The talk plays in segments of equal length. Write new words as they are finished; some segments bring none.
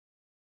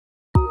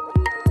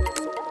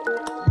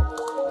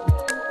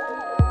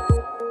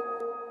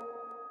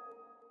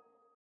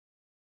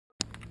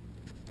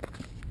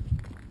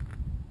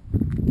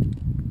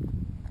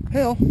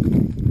Hell,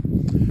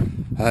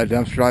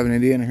 dumpster driving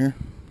Indiana here.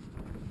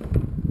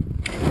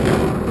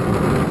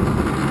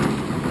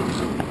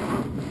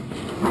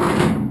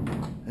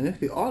 And if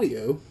the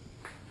audio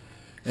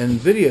and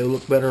video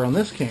look better on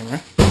this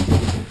camera,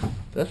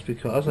 that's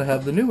because I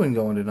have the new one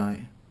going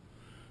tonight.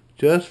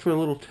 Just for a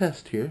little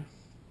test here.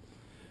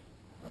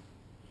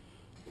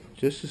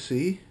 Just to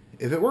see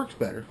if it works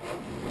better.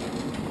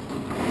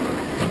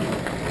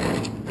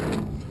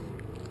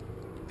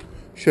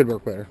 Should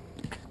work better.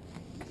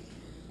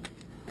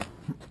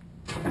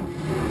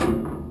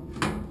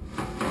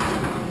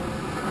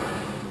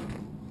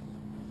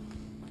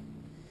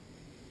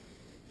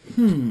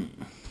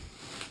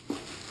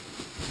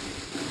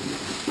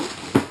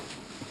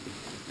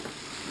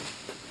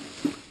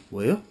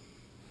 Well,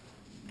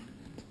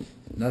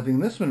 nothing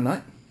this one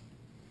tonight.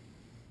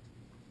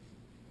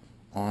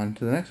 On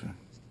to the next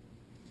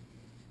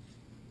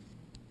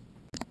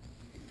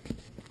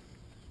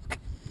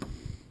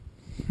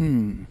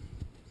one.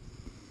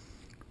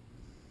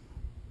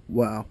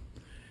 Wow.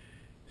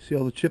 See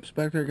all the chips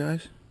back there,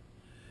 guys?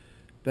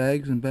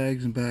 Bags and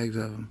bags and bags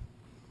of them.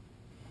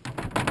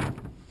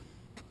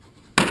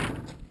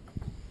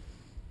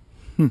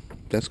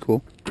 That's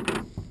cool.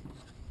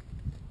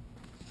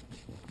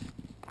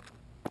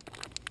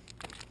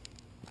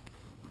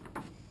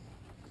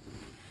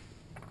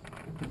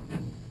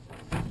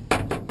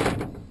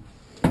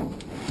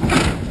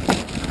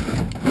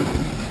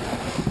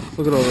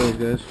 Look at all those,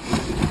 guys.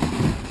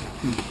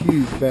 These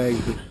huge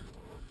bags of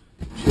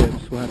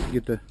chips. We'll have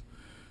to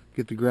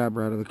get the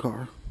grabber out of the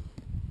car.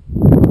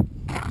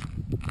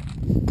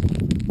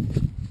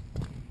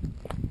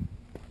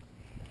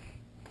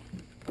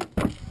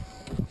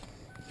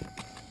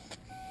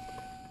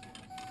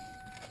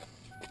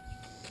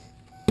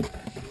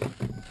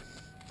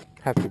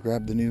 Have to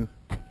grab the new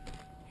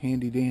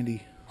handy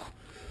dandy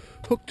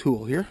hook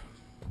tool here.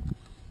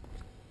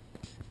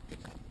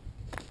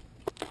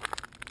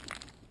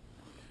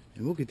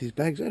 And we'll get these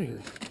bags out of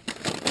here.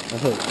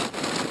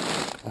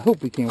 I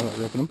hope we can without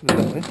ripping them, put it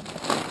that way.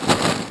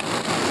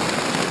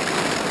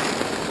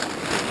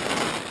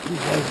 These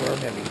bags are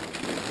heavy.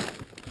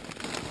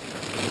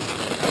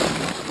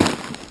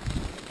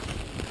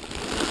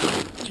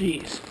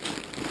 Jeez.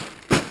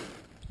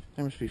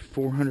 There must be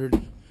 400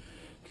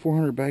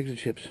 bags of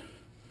chips.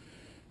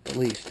 At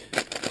least.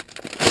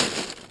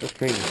 That's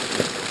crazy.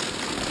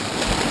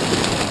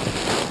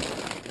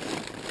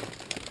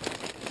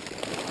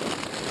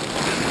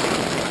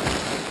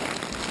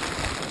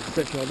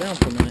 Set y'all down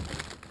for a minute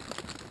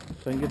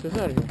so I can get this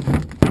out of here.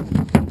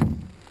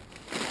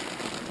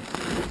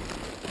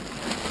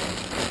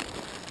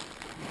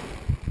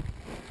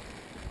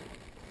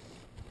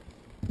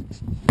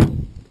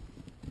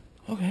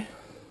 Okay.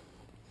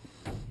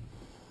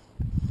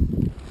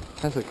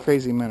 That's a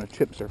crazy amount of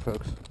chips there,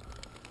 folks.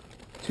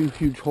 2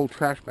 huge whole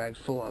trash bags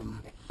full of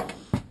them.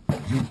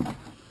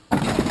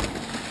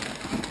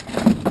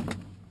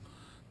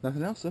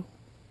 Nothing else though.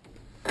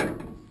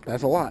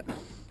 That's a lot.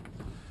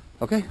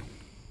 Okay.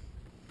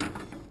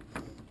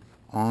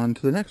 On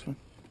to the next one.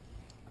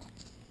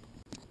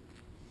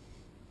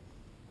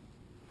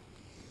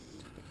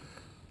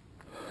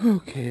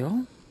 Okay,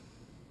 y'all.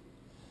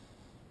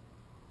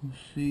 Let's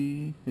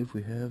see if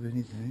we have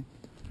anything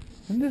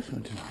in this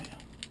one tonight.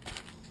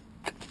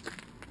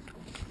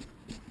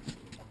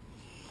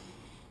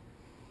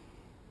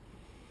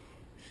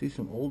 See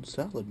some old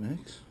salad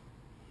mix.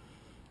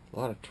 A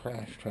lot of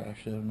trash the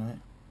other night.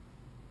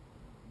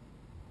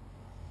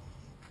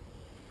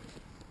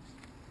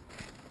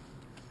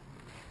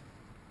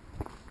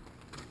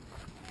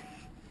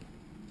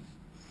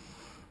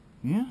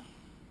 Yeah,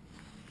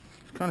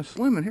 it's kind of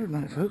slim in here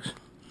tonight, folks.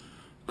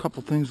 A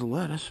couple things of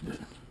lettuce, but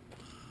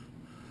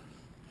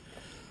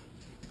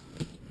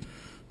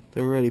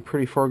they're already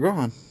pretty far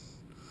gone.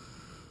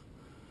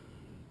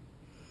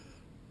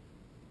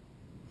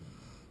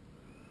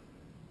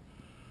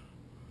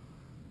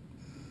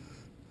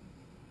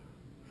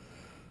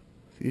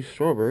 These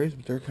strawberries,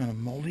 but they're kind of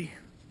moldy.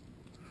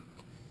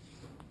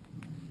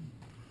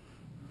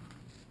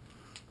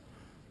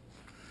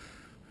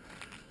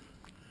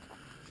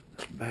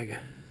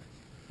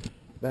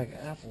 Bag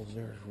of apples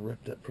there is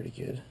ripped up pretty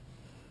good.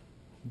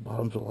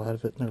 Bottom's a lot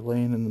of it, and they're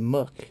laying in the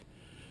muck.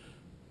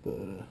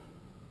 But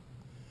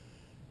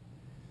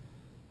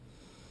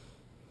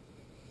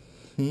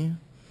yeah,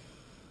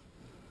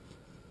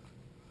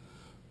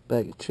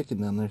 bag of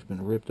chicken down there's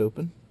been ripped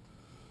open.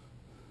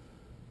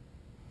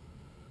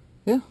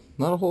 Yeah,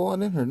 not a whole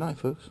lot in here tonight,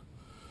 folks.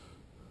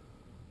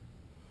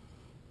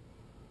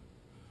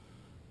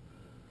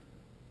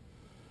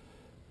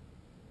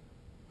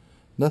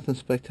 Nothing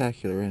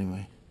spectacular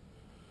anyway.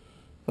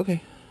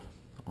 Okay,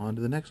 on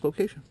to the next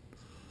location.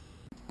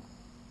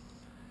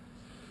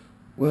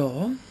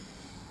 Well,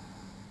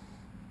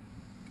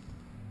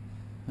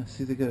 let's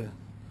see, they got a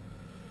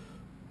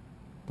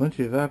bunch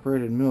of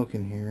evaporated milk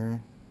in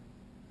here.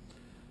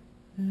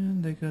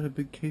 And they got a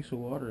big case of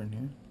water in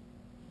here.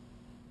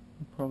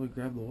 I'll probably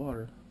grab the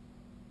water.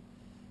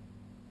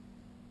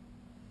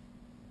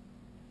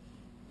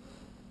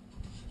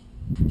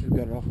 Just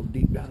got it awful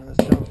deep down in this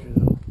dumpster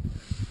though.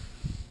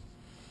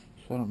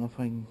 So I don't know if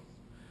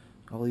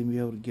I'll even be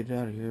able to get it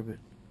out of here, but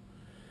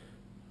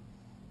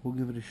we'll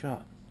give it a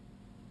shot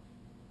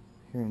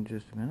here in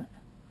just a minute.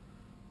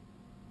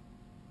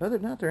 Other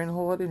than that, there ain't a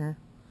whole lot in here.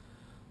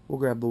 We'll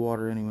grab the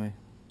water anyway.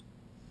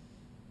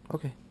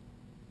 Okay.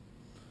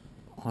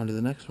 On to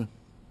the next one.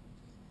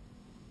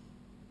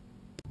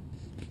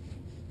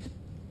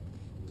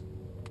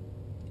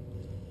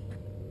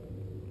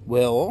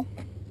 Well,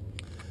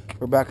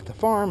 we're back at the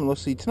farm and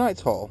let's see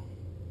tonight's haul.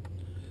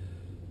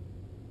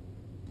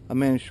 I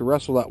managed to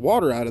wrestle that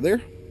water out of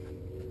there,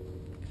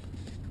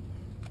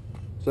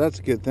 so that's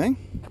a good thing.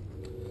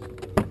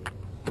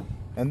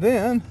 And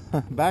then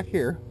back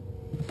here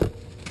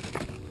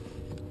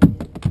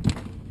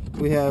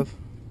we have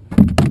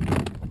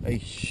a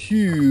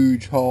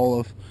huge haul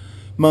of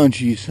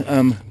munchies.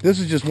 This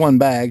is just one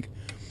bag.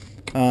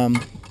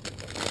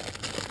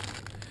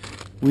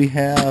 We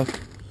have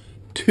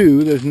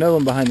two. There's another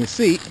one behind the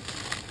seat.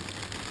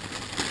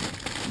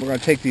 We're going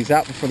to take these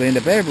out before they end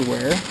up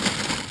everywhere.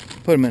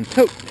 Put them in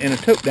a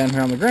tote down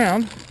here on the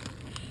ground.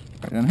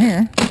 Right down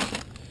here.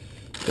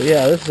 But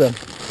yeah, this is a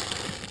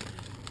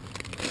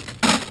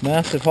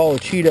massive haul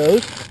of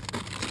Cheetos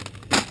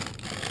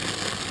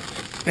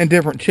and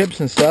different chips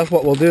and stuff.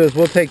 What we'll do is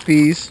we'll take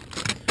these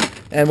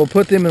and we'll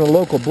put them in the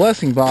local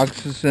blessing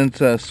boxes since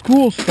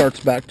school starts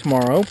back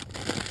tomorrow.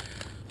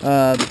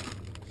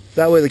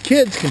 That way the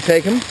kids can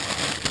take them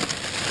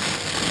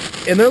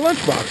in their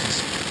lunch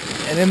boxes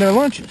and in their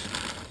lunches.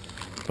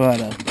 But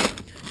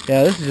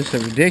yeah, this is just a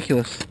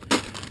ridiculous,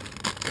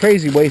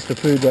 crazy waste of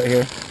food right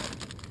here.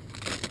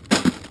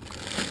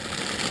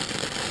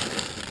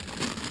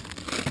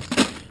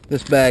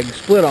 This bag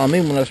split on me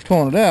when I was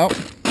pulling it out.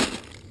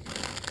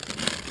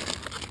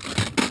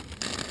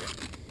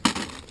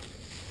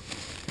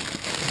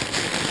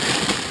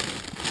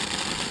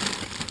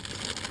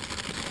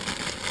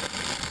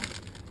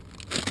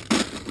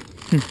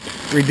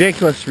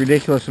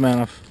 Ridiculous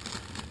amount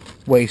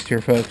of waste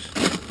here, folks.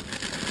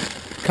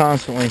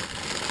 Constantly.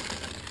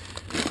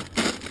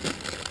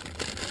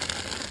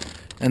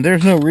 And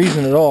there's no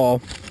reason at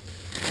all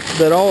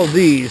that all of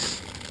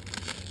these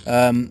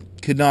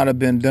could not have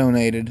been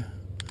donated.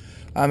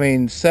 I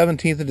mean,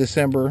 17th of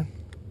December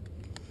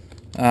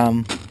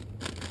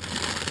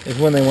is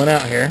when they went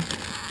out here.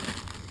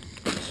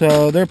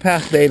 So they're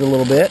past date a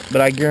little bit, but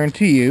I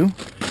guarantee you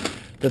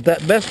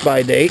that Best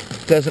Buy date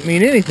doesn't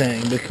mean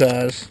anything,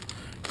 because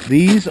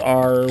these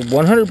are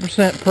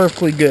 100%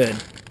 perfectly good.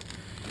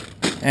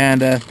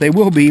 And they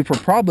will be for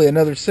probably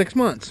another 6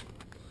 months.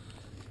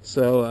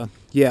 So,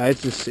 yeah,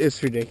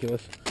 it's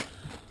ridiculous.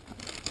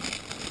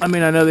 I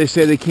mean, I know they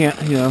say they can't,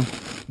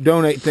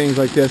 donate things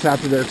like this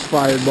after they're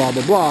expired, blah,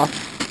 blah, blah.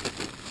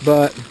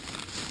 But,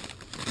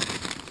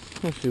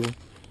 let's see,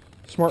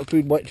 Smart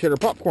Food white cheddar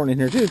popcorn in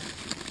here, too.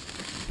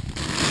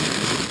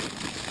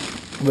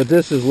 But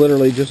this is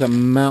literally just a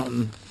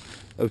mountain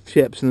of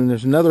chips. And then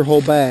there's another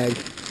whole bag,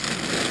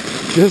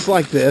 just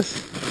like this,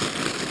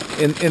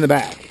 in the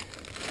back.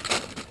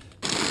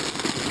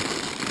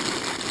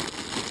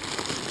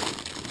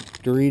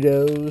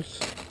 Doritos,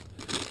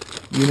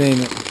 you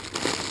name it.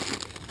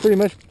 Pretty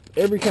much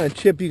every kind of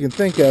chip you can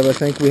think of, I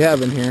think we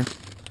have in here.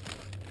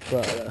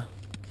 But,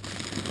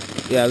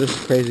 yeah, this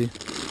is crazy.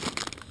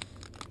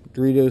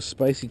 Doritos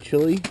spicy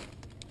chili.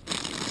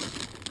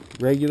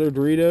 Regular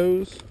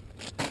Doritos.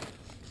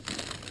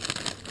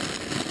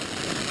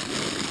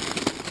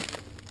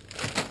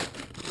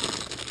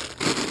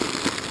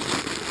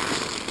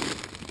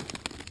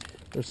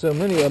 There's so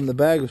many of them, the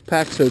bag was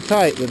packed so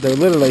tight that they're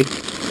literally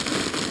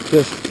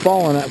just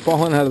falling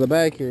out of the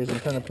bag here as I'm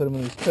trying to put them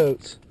in these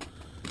totes.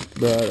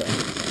 But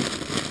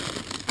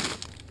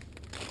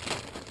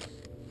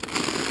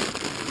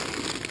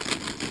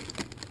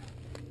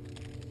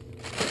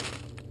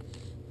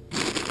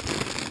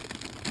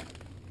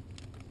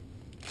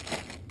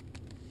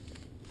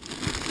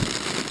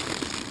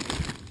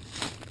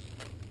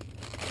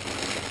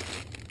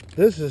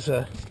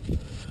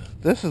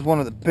this is one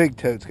of the big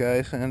totes,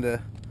 guys, and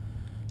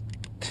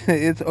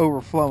it's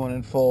overflowing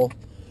and full.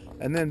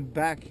 And then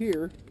back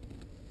here,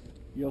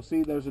 you'll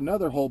see there's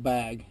another whole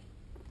bag.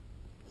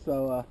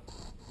 So,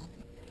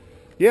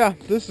 yeah,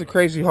 this is a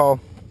crazy haul.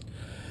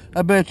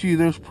 I bet you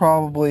there's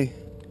probably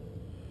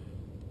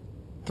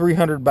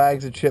 300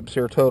 bags of chips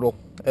here total,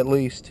 at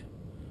least.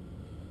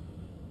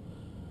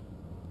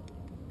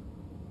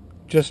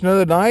 Just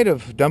another night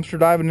of dumpster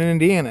diving in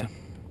Indiana.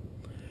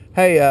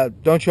 Hey,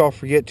 don't y'all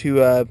forget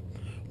to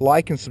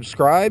like and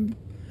subscribe.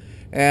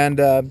 And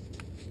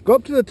go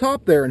up to the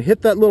top there and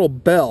hit that little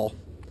bell.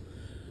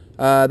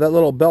 That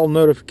little bell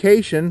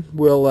notification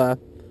will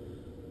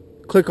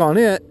click on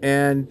it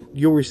and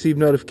you'll receive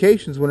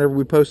notifications whenever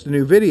we post a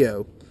new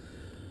video.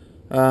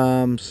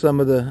 Some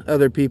of the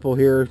other people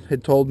here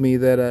had told me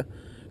that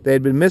they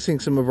had been missing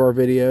some of our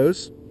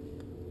videos,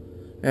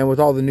 and with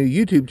all the new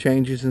YouTube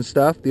changes and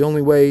stuff, the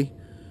only way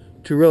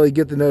to really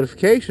get the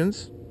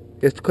notifications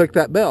is to click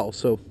that bell.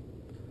 So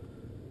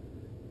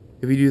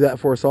if you do that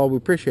for us all, we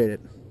appreciate it.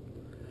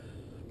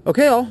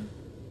 Okay, all.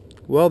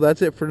 well,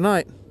 that's it for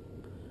tonight.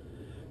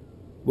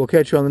 We'll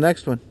catch you on the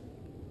next one.